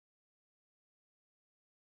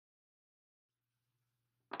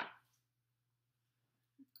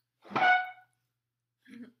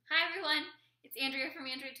everyone, it's Andrea from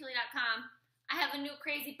AndreaTully.com. I have a new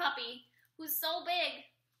crazy puppy who's so big,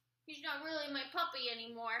 he's not really my puppy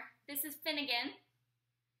anymore. This is Finnegan,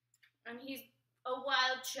 and he's a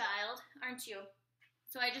wild child, aren't you?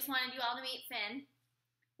 So I just wanted you all to meet Finn.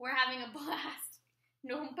 We're having a blast.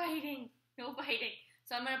 No biting, no biting.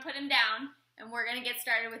 So I'm going to put him down, and we're going to get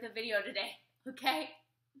started with a video today, okay?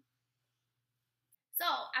 So,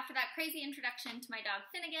 after that crazy introduction to my dog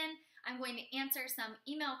Finnegan, I'm going to answer some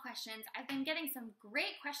email questions. I've been getting some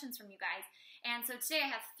great questions from you guys, and so today I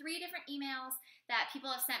have 3 different emails that people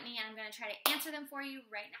have sent me, and I'm going to try to answer them for you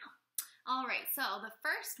right now. All right, so the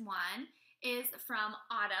first one is from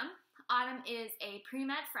Autumn. Autumn is a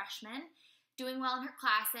pre-med freshman, doing well in her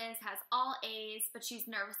classes, has all A's, but she's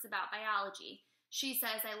nervous about biology. She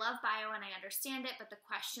says, I love bio and I understand it, but the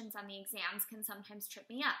questions on the exams can sometimes trip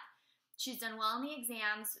me up. She's done well in the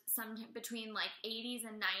exams, between like 80s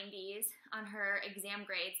and 90s on her exam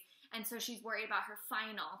grades, and so she's worried about her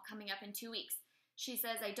final coming up in 2 weeks. She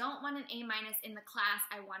says, I don't want an A- in the class,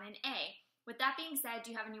 I want an A. With that being said,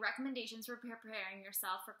 do you have any recommendations for preparing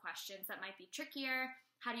yourself for questions that might be trickier?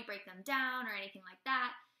 How do you break them down or anything like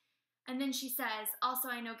that? And then she says,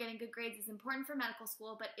 also, I know getting good grades is important for medical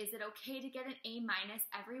school, but is it okay to get an A-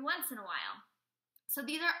 every once in a while? So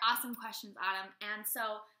these are awesome questions, Autumn, and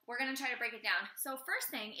so we're going to try to break it down. So first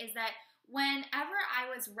thing is that whenever I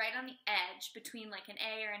was right on the edge between like an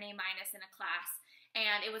A or an A- in a class,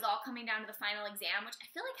 and it was all coming down to the final exam, which I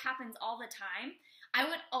feel like happens all the time, I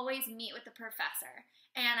would always meet with the professor.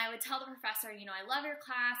 And I would tell the professor, you know, I love your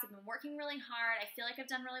class, I've been working really hard, I feel like I've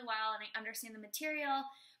done really well, and I understand the material,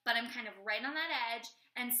 but I'm kind of right on that edge,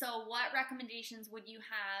 and so what recommendations would you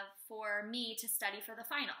have for me to study for the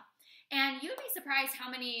final? And you'd be surprised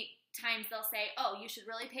how many times they'll say, oh, you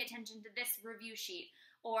should really pay attention to this review sheet,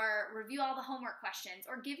 or review all the homework questions,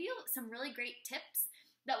 or give you some really great tips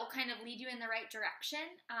that will kind of lead you in the right direction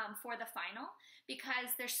for the final,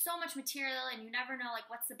 because there's so much material and you never know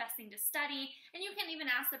like what's the best thing to study. And you can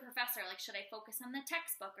even ask the professor, like, should I focus on the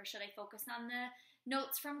textbook or should I focus on the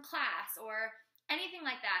notes from class or anything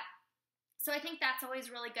like that. So I think that's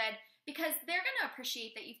always really good, because they're going to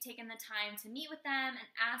appreciate that you've taken the time to meet with them and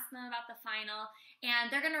ask them about the final, and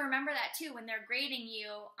they're going to remember that too when they're grading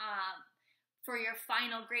you for your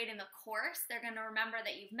final grade in the course. They're going to remember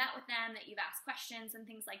that you've met with them, that you've asked questions and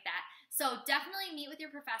things like that. So definitely meet with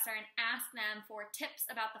your professor and ask them for tips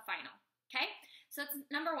about the final, okay? So that's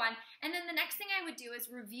number 1. And then the next thing I would do is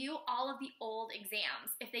review all of the old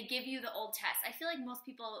exams if they give you the old test. I feel like most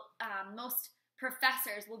people, most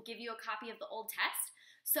professors will give you a copy of the old test.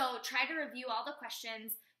 So try to review all the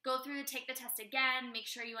questions, go through take the test again, make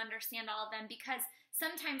sure you understand all of them, because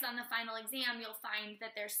sometimes on the final exam you'll find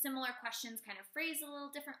that there's similar questions kind of phrased a little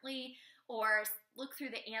differently, or look through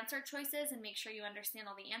the answer choices and make sure you understand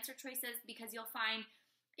all the answer choices, because you'll find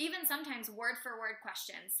even sometimes word for word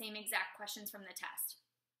questions, same exact questions from the test.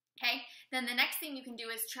 Okay, then the next thing you can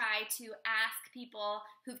do is try to ask people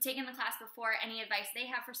who've taken the class before any advice they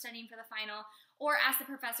have for studying for the final, or ask the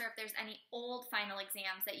professor if there's any old final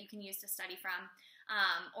exams that you can use to study from,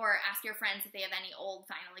 or ask your friends if they have any old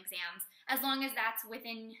final exams, as long as that's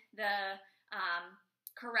within the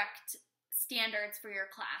correct standards for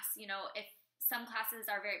your class. You know, if some classes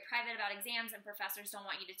are very private about exams and professors don't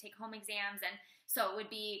want you to take home exams, and so it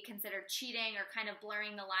would be considered cheating or kind of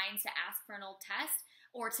blurring the lines to ask for an old test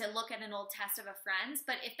or to look at an old test of a friend's.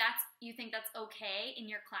 But if you think that's okay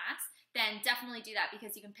in your class, then definitely do that,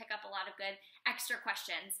 because you can pick up a lot of good extra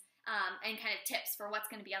questions and kind of tips for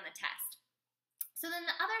what's going to be on the test. So then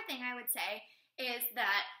the other thing I would say is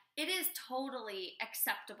that it is totally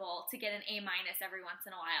acceptable to get an A- every once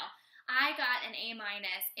in a while. I got an A-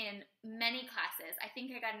 in many classes. I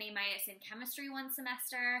think I got an A- in chemistry one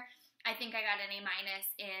semester. I think I got an A-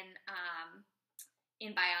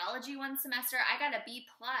 in biology one semester. I got a B+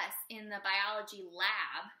 in the biology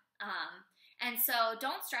lab. And so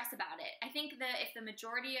don't stress about it. I think that if the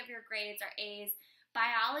majority of your grades are A's,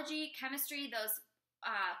 biology, chemistry, those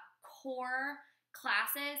core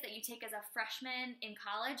classes that you take as a freshman in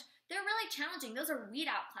college, they're really challenging. Those are weed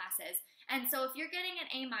out classes. And so if you're getting an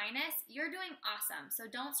A-, you're doing awesome. So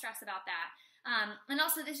don't stress about that. And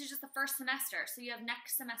also, this is just the first semester, so you have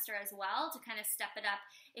next semester as well to kind of step it up.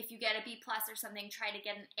 If you get a B+ or something, try to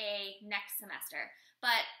get an A next semester.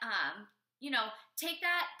 But, you know, take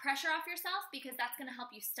that pressure off yourself, because that's going to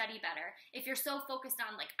help you study better. If you're so focused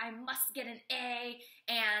on, like, I must get an A,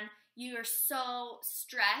 and you're so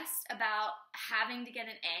stressed about having to get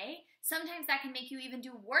an A, sometimes that can make you even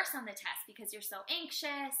do worse on the test, because you're so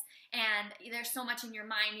anxious and there's so much in your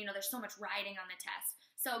mind, you know, there's so much riding on the test.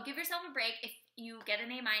 So give yourself a break. If you get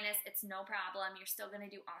an A-, it's no problem. You're still going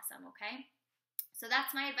to do awesome, okay? So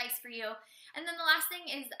that's my advice for you. And then the last thing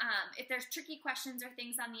is if there's tricky questions or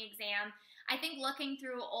things on the exam, I think looking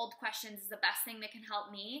through old questions is the best thing that can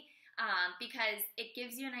help me because it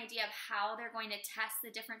gives you an idea of how they're going to test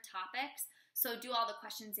the different topics. So do all the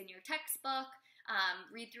questions in your textbook,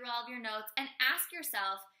 read through all of your notes, and ask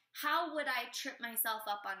yourself, how would I trip myself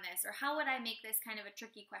up on this? Or how would I make this kind of a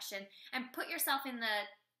tricky question? And put yourself in the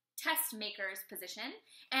test maker's position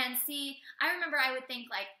and see. I remember I would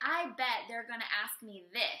think like, I bet they're going to ask me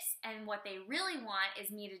this, and what they really want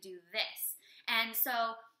is me to do this. And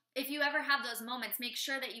so if you ever have those moments, make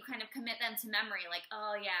sure that you kind of commit them to memory, like,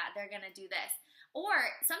 oh yeah, they're going to do this. Or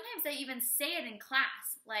sometimes they even say it in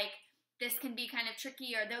class, like, this can be kind of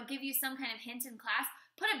tricky, or they'll give you some kind of hint in class.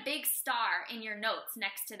 Put a big star in your notes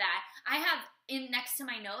next to that. I have next to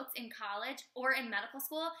my notes in college or in medical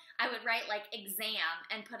school, I would write like exam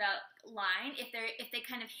and put a line if they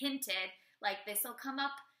kind of hinted like this will come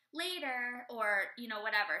up later, or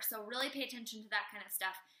whatever. So really pay attention to that kind of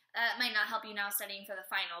stuff. It might not help you now studying for the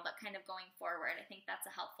final, but kind of going forward, I think that's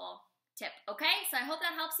a helpful tip. Okay, so I hope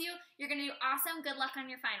that helps you. You're gonna do awesome. Good luck on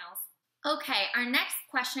your finals. Okay, our next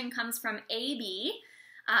question comes from AB,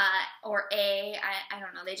 or A, I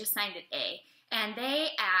don't know, they just signed it A. And they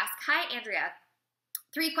ask, hi Andrea,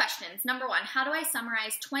 3 questions. Number 1, how do I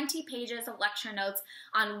summarize 20 pages of lecture notes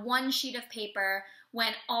on one sheet of paper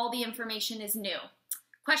when all the information is new?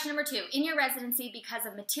 Question number 2, in your residency, because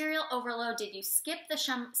of material overload, did you skip the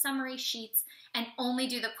summary sheets and only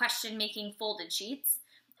do the question-making folded sheets?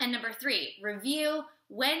 And number 3, review,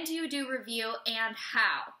 when do you do review and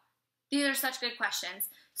how? These are such good questions.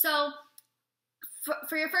 So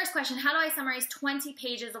for your first question, how do I summarize 20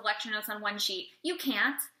 pages of lecture notes on one sheet? You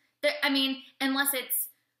can't. Unless it's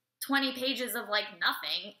 20 pages of like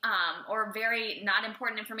nothing or very not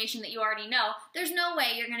important information that you already know, there's no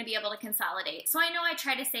way you're going to be able to consolidate. So I know I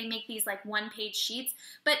try to say make these like 1-page sheets,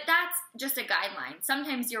 but that's just a guideline.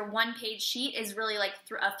 Sometimes your 1-page sheet is really like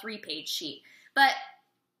a 3-page sheet. But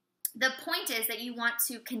the point is that you want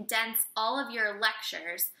to condense all of your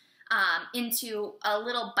lectures into a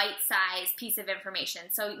little bite-sized piece of information.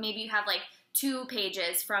 So maybe you have like 2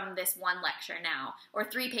 pages from this one lecture now, or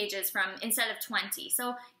 3 pages instead of 20.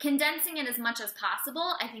 So condensing it as much as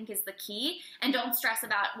possible, I think, is the key. And don't stress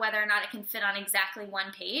about whether or not it can fit on exactly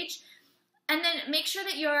 1 page. And then make sure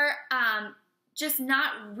that you're just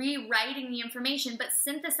not rewriting the information, but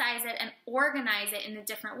synthesize it and organize it in a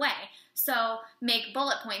different way. So make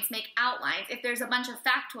bullet points, make outlines. If there's a bunch of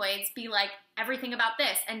factoids, be like everything about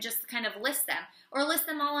this and just kind of list them. Or list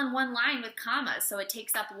them all in one line with commas so it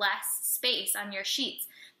takes up less space on your sheets.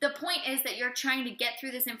 The point is that you're trying to get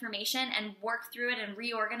through this information and work through it and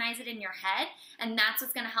reorganize it in your head, and that's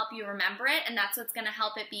what's going to help you remember it, and that's what's going to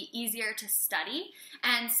help it be easier to study.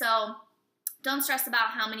 And so don't stress about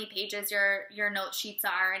how many pages your note sheets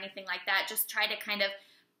are or anything like that. Just try to kind of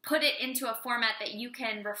put it into a format that you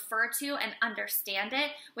can refer to and understand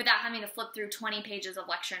it without having to flip through 20 pages of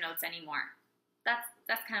lecture notes anymore.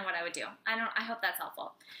 That's kind of what I would do. I hope that's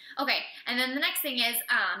helpful. Okay, and then the next thing is,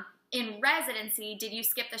 in residency, did you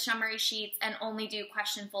skip the summary sheets and only do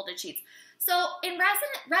question folded sheets? So in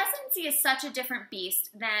residency is such a different beast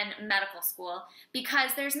than medical school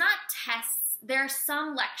because there's not tests. There are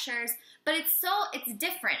some lectures, but it's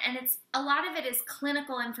different, and a lot of it is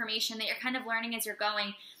clinical information that you're kind of learning as you're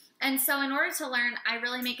going. And so in order to learn, I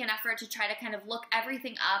really make an effort to try to kind of look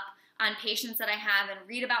everything up on patients that I have and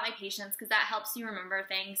read about my patients because that helps you remember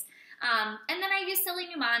things. And then I use silly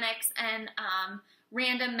mnemonics and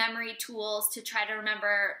random memory tools to try to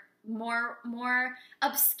remember more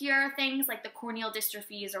obscure things like the corneal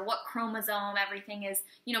dystrophies or what chromosome everything is.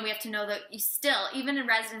 We have to know that even in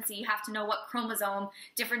residency, you have to know what chromosome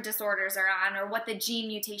different disorders are on, or what the gene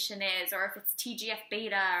mutation is, or if it's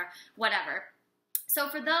TGF-beta or whatever. So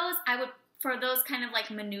for those kind of like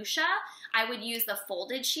minutia, I would use the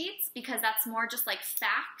folded sheets because that's more just like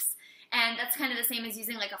facts, and that's kind of the same as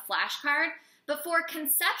using like a flashcard. But for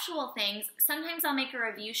conceptual things, sometimes I'll make a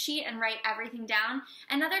review sheet and write everything down,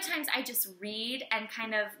 and other times I just read and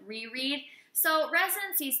kind of reread. So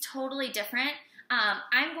residency is totally different.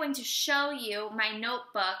 I'm going to show you my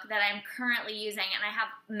notebook that I'm currently using, and I have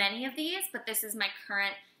many of these, but this is my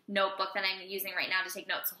current notebook that I'm using right now to take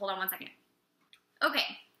notes. So hold on one second. Okay,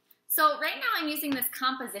 so right now I'm using this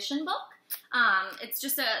composition book. It's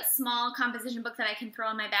just a small composition book that I can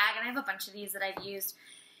throw in my bag, and I have a bunch of these that I've used.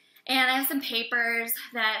 And I have some papers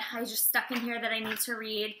that I just stuck in here that I need to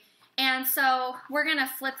read. And so we're going to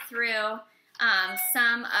flip through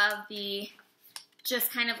some of the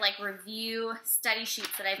just kind of like review study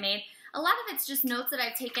sheets that I've made. a lot of it's just notes that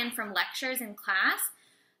I've taken from lectures in class.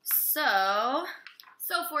 So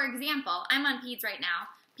for example, I'm on peds right now,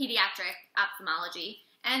 pediatric ophthalmology.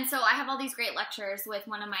 And so I have all these great lectures with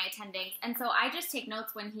one of my attendings. And so I just take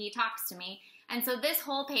notes when he talks to me. And so this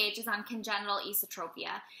whole page is on congenital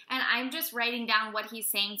esotropia. And I'm just writing down what he's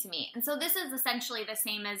saying to me. And so this is essentially the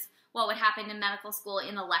same as what would happen in medical school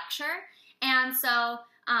in the lecture. And so,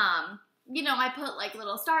 you know, I put like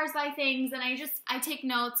little stars by things, and I take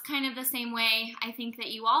notes kind of the same way I think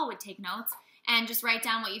that you all would take notes, and just write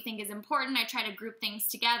down what you think is important. I try to group things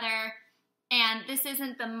together. And this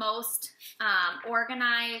isn't the most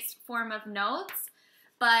organized form of notes,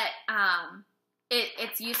 but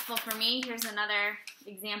it's useful for me. Here's another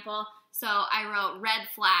example. So I wrote red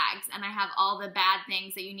flags, and I have all the bad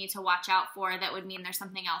things that you need to watch out for that would mean there's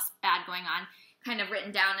something else bad going on kind of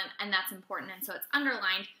written down, and that's important, and so it's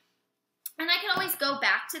underlined. And I can always go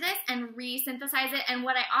back to this and re-synthesize it, and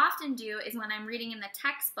what I often do is when I'm reading in the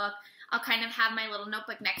textbook, I'll kind of have my little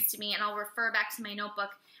notebook next to me, and I'll refer back to my notebook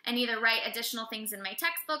and either write additional things in my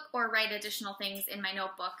textbook or write additional things in my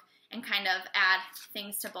notebook and kind of add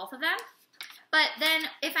things to both of them. But then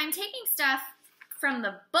if I'm taking stuff from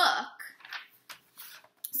the book,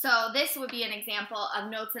 so this would be an example of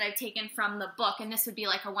notes that I've taken from the book, and this would be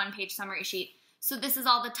like a one-page summary sheet. So this is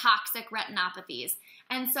all the toxic retinopathies.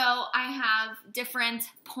 And so I have different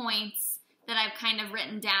points that I've kind of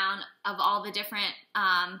written down of all the different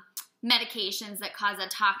medications that cause a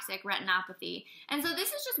toxic retinopathy. And so this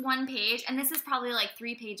is just one page, and this is probably like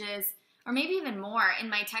 3 pages or maybe even more in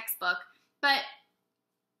my textbook. But,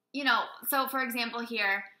 you know, so for example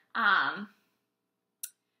here,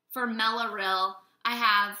 for Mellaril, I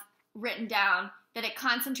have written down that it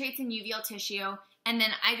concentrates in uveal tissue, and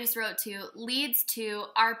then I just wrote leads to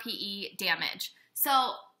RPE damage. So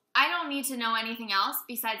I don't need to know anything else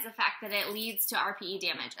besides the fact that it leads to RPE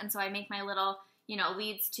damage. And so I make my little, you know,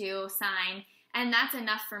 leads to sign, and that's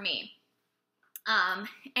enough for me.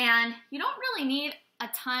 And you don't really need a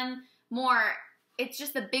ton more. It's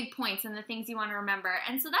just the big points and the things you want to remember.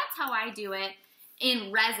 And so that's how I do it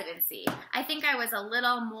in residency. I think I was a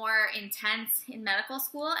little more intense in medical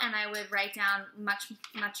school, and I would write down much,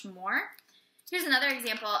 much more. Here's another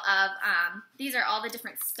example of, these are all the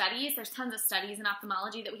different studies. There's tons of studies in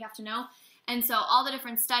ophthalmology that we have to know. And so all the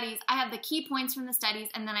different studies, I have the key points from the studies,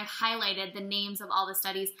 and then I've highlighted the names of all the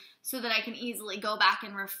studies so that I can easily go back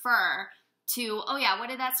and refer to, oh yeah, what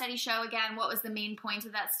did that study show again? What was the main point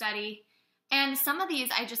of that study? And some of these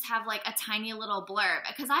I just have like a tiny little blurb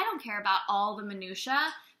because I don't care about all the minutia,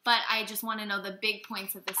 but I just want to know the big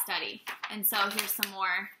points of the study. And so here's some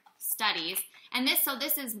more studies. And this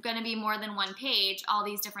is going to be more than one page, all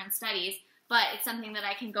these different studies, but it's something that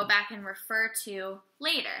I can go back and refer to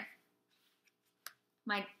later.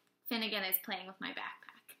 My Finnegan is playing with my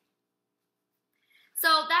backpack.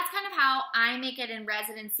 So that's kind of how I make it in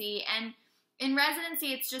residency. And in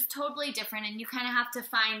residency, it's just totally different, and you kind of have to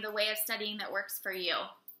find the way of studying that works for you.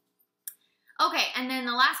 Okay, and then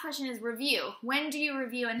the last question is review. When do you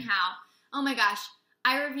review and how? Oh my gosh,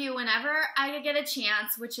 I review whenever I get a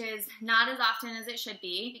chance, which is not as often as it should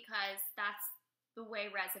be because that's the way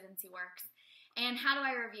residency works. And how do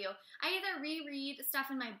I review? I either reread stuff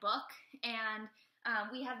in my book, and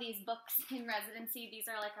we have these books in residency. These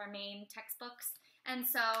are like our main textbooks. And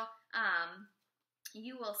so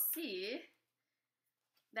you will see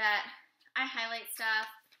that I highlight stuff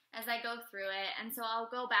as I go through it. And so I'll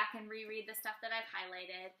go back and reread the stuff that I've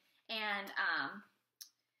highlighted. And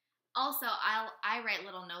also I write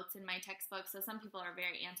little notes in my textbook. So some people are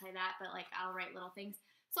very anti that, but like I'll write little things.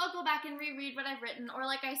 So I'll go back and reread what I've written, or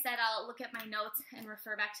like I said, I'll look at my notes and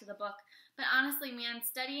refer back to the book. But honestly, man,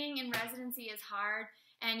 studying in residency is hard,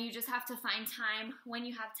 and you just have to find time when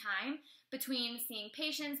you have time between seeing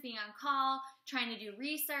patients, being on call, trying to do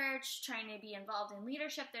research, trying to be involved in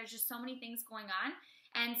leadership. There's just so many things going on.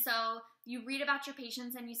 And so you read about your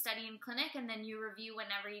patients and you study in clinic, and then you review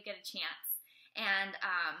whenever you get a chance.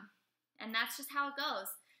 And that's just how it goes.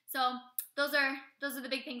 So those are the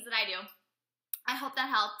big things that I do. I hope that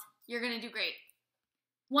helped. You're going to do great.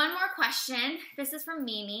 One more question. This is from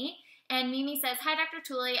Mimi. And Mimi says, hi, Dr.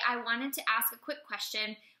 Tooley. I wanted to ask a quick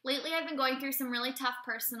question. Lately, I've been going through some really tough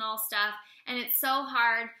personal stuff, and it's so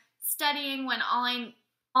hard studying when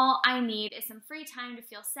all I need is some free time to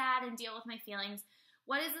feel sad and deal with my feelings.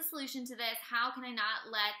 What is the solution to this? How can I not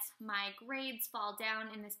let my grades fall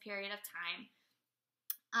down in this period of time?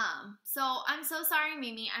 So I'm so sorry,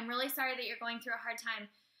 Mimi. I'm really sorry that you're going through a hard time.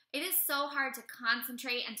 It is so hard to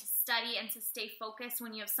concentrate and to study and to stay focused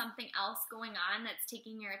when you have something else going on that's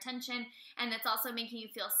taking your attention and that's also making you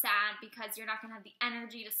feel sad because you're not going to have the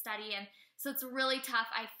energy to study. And So it's really tough.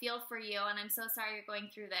 I feel for you, and I'm so sorry you're going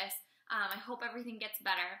through this. I hope everything gets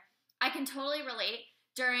better. I can totally relate.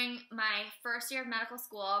 During my first year of medical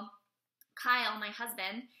school, Kyle, my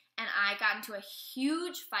husband, and I got into a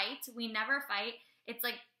huge fight. We never fight. It's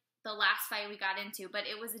like the last fight we got into, but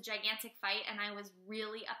it was a gigantic fight, and I was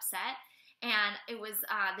really upset. And it was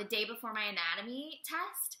the day before my anatomy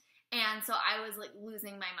test, and so I was like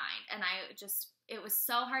losing my mind, and it was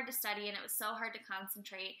so hard to study, and it was so hard to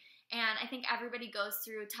concentrate. And I think everybody goes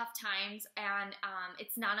through tough times, and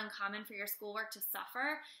it's not uncommon for your schoolwork to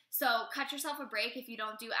suffer. So cut yourself a break if you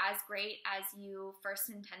don't do as great as you first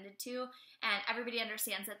intended to. And everybody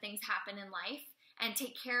understands that things happen in life, and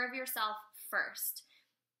take care of yourself first.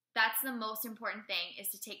 That's the most important thing, is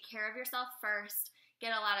to take care of yourself first.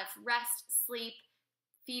 Get a lot of rest, sleep,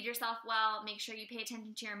 feed yourself well, make sure you pay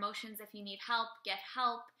attention to your emotions. If you need help, get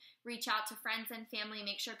help. Reach out to friends and family.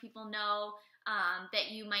 Make sure people know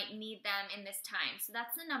that you might need them in this time. So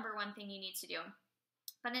that's the number one thing you need to do.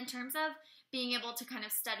 But in terms of being able to kind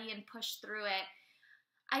of study and push through it,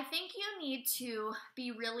 I think you need to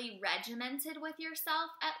be really regimented with yourself.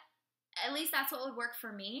 At least that's what would work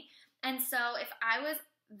for me. And so if I was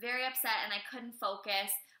very upset and I couldn't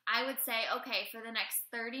focus, I would say, okay, for the next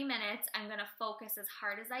 30 minutes, I'm going to focus as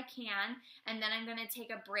hard as I can, and then I'm going to take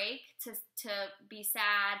a break to be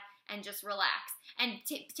sad and just relax. And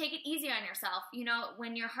take it easy on yourself. You know,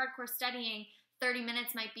 when you're hardcore studying, 30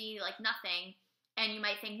 minutes might be like nothing, and you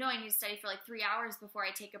might think, no, I need to study for like 3 hours before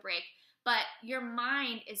I take a break. But your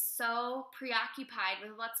mind is so preoccupied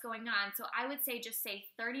with what's going on. So I would say just say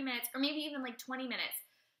 30 minutes, or maybe even like 20 minutes.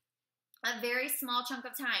 A very small chunk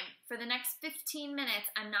of time. For the next 15 minutes,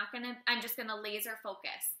 I'm just gonna laser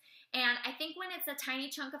focus. And I think when it's a tiny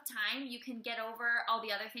chunk of time, you can get over all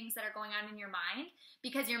the other things that are going on in your mind,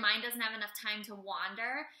 because your mind doesn't have enough time to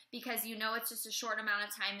wander, because you know it's just a short amount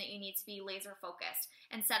of time that you need to be laser focused.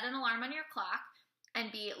 And set an alarm on your clock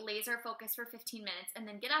and be laser focused for 15 minutes, and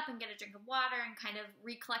then get up and get a drink of water and kind of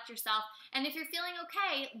recollect yourself. And if you're feeling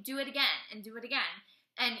okay, do it again and do it again.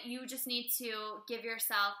 And you just need to give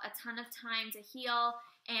yourself a ton of time to heal,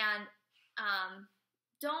 and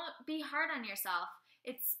don't be hard on yourself.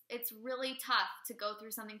 It's really tough to go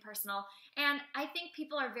through something personal, and I think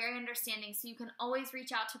people are very understanding, so you can always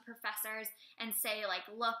reach out to professors and say, like,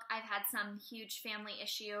 look, I've had some huge family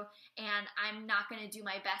issue, and I'm not going to do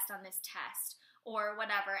my best on this test, or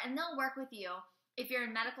whatever, and they'll work with you. If you're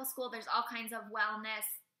in medical school, there's all kinds of wellness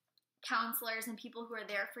counselors and people who are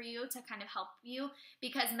there for you to kind of help you,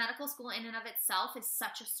 because medical school in and of itself is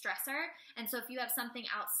such a stressor. And so if you have something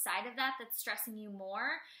outside of that that's stressing you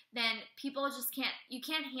more, then people just you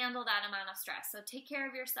can't handle that amount of stress. So take care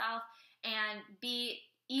of yourself and be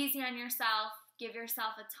easy on yourself. Give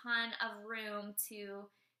yourself a ton of room to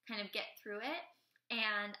kind of get through it.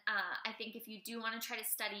 And I think if you do want to try to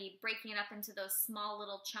study, breaking it up into those small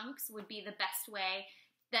little chunks would be the best way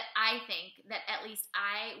that I think that at least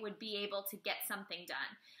I would be able to get something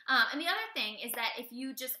done. And the other thing is that if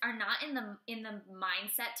you just are not in the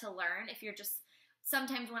mindset to learn, if you're just,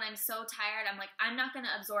 sometimes when I'm so tired, I'm like, I'm not going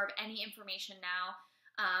to absorb any information now.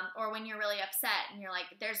 Or when you're really upset and you're like,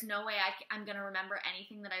 there's no way I'm going to remember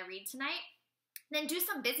anything that I read tonight, then do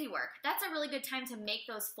some busy work. That's a really good time to make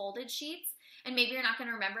those folded sheets. And maybe you're not going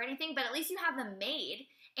to remember anything, but at least you have them made.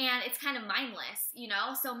 And it's kind of mindless, you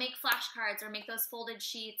know? So make flashcards or make those folded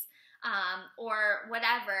sheets or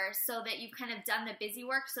whatever, so that you've kind of done the busy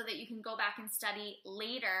work, so that you can go back and study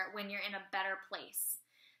later when you're in a better place.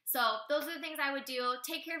 So those are the things I would do.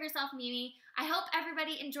 Take care of yourself, Mimi. I hope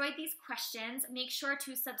everybody enjoyed these questions. Make sure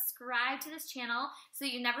to subscribe to this channel so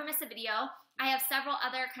you never miss a video. I have several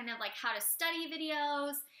other kind of like how to study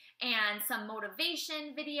videos and some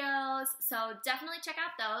motivation videos. So definitely check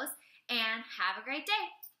out those, and have a great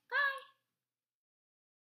day.